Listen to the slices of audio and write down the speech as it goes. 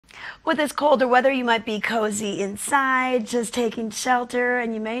With this colder weather, you might be cozy inside, just taking shelter,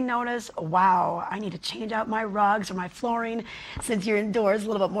 and you may notice, wow, I need to change out my rugs or my flooring since you're indoors a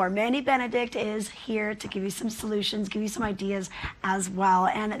little bit more. Mandy Benedict is here to give you some solutions, give you some ideas as well.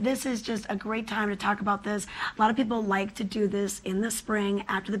 And this is just a great time to talk about this. A lot of people like to do this in the spring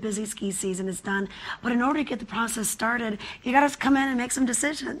after the busy ski season is done. But in order to get the process started, you got to come in and make some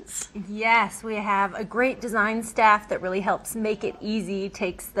decisions. Yes, we have a great design staff that really helps make it easy,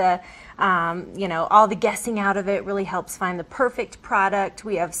 takes the all the guessing out of it, really helps find the perfect product.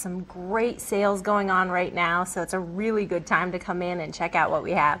 We have some great sales going on right now, so it's a really good time to come in and check out what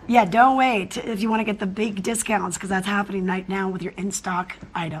we have. Yeah, don't wait if you want to get the big discounts, because that's happening right now with your in-stock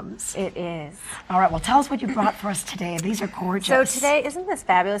items. It is. All right, well, tell us what you brought for us today. These are gorgeous. So today, isn't this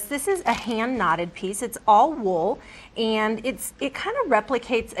fabulous? This is a hand-knotted piece. It's all wool, and it kind of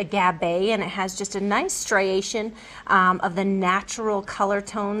replicates a gabe, and it has just a nice striation of the natural color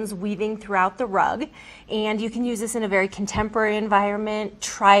tones weaving throughout the rug. And you can use this in a very contemporary environment,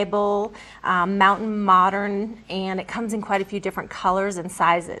 tribal, mountain modern, and it comes in quite a few different colors and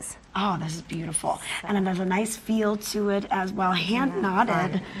sizes. Oh, this is beautiful. And it has a nice feel to it as well. Hand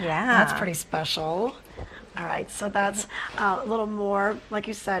knotted. Yeah. That's pretty special. All right, so that's a little more, like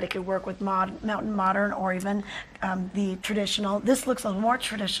you said, it could work with mountain modern or even the traditional. This looks a little more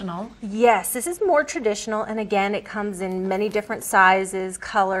traditional. Yes, this is more traditional, and again, it comes in many different sizes,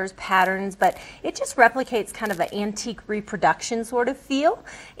 colors, patterns, but it just replicates kind of an antique reproduction sort of feel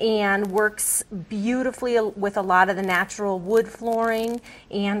and works beautifully with a lot of the natural wood flooring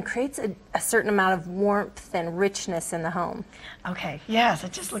and creates a certain amount of warmth and richness in the home. Okay, yes,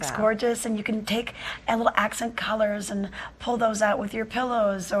 it just looks gorgeous, and you can take a little accent colors and pull those out with your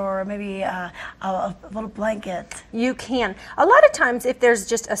pillows or maybe a little blanket. You can. A lot of times if there's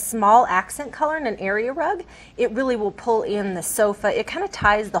just a small accent color in an area rug, it really will pull in the sofa. It kind of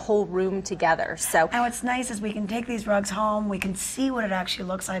ties the whole room together. So now what's nice is we can take these rugs home, we can see what it actually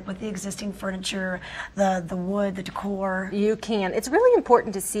looks like with the existing furniture, the wood, the decor. You can. It's really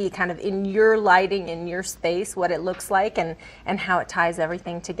important to see kind of in your lighting, in your space, what it looks like and how it ties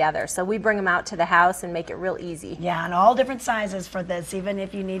everything together. So we bring them out to the house and make it real easy. Yeah, and all different sizes for this. Even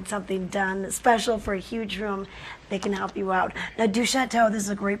if you need something done special for a huge room, they can help you out. Now, Du Chateau, this is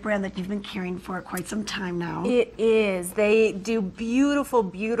a great brand that you've been carrying for quite some time now. It is. They do beautiful,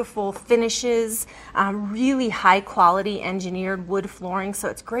 beautiful finishes, really high quality engineered wood flooring, so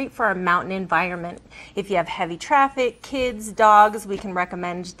it's great for a mountain environment. If you have heavy traffic, kids, dogs, we can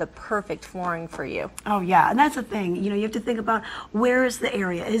recommend the perfect flooring for you. Oh yeah, and that's the thing. You know, you have to think about where is the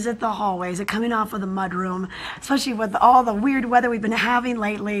area? Is it the hallway? Is it coming off of the mudroom? Especially with all the weird weather we've been having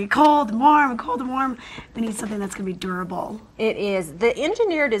lately. Cold and warm, cold and warm. We need something that's going to be durable. It is. The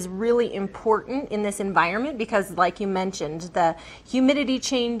engineered is really important in this environment because, like you mentioned, the humidity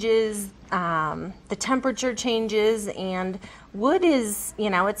changes, the temperature changes, and wood is,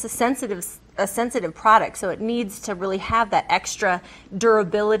 it's a sensitive product, so it needs to really have that extra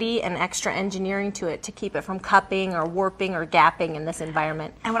durability and extra engineering to it to keep it from cupping or warping or gapping in this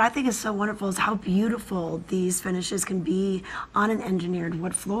environment. And what I think is so wonderful is how beautiful these finishes can be on an engineered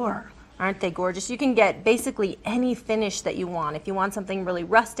wood floor. Aren't they gorgeous? You can get basically any finish that you want. If you want something really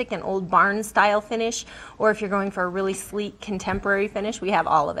rustic, an old barn style finish, or if you're going for a really sleek contemporary finish, we have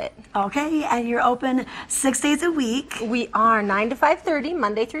all of it. Okay, and you're open 6 days a week. We are 9 to 5:30,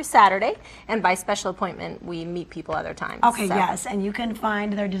 Monday through Saturday, and by special appointment, we meet people other times. Okay, yes, and you can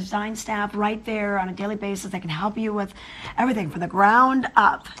find their design staff right there on a daily basis. They can help you with everything from the ground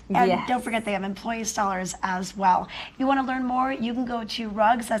up. And don't forget, they have employee installers as well. If you want to learn more, you can go to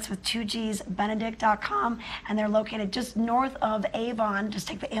Rugs, that's with 2Gs, Benedict.com, and they're located just north of Avon. Just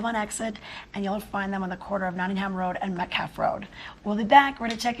take the Avon exit, and you'll find them on the corner of Nottingham Road and Metcalf Road. We'll be back. We're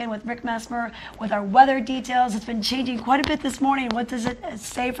going to check in with Rick Messmer with our weather details. It's been changing quite a bit this morning. What does it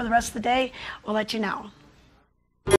say for the rest of the day? We'll let you know.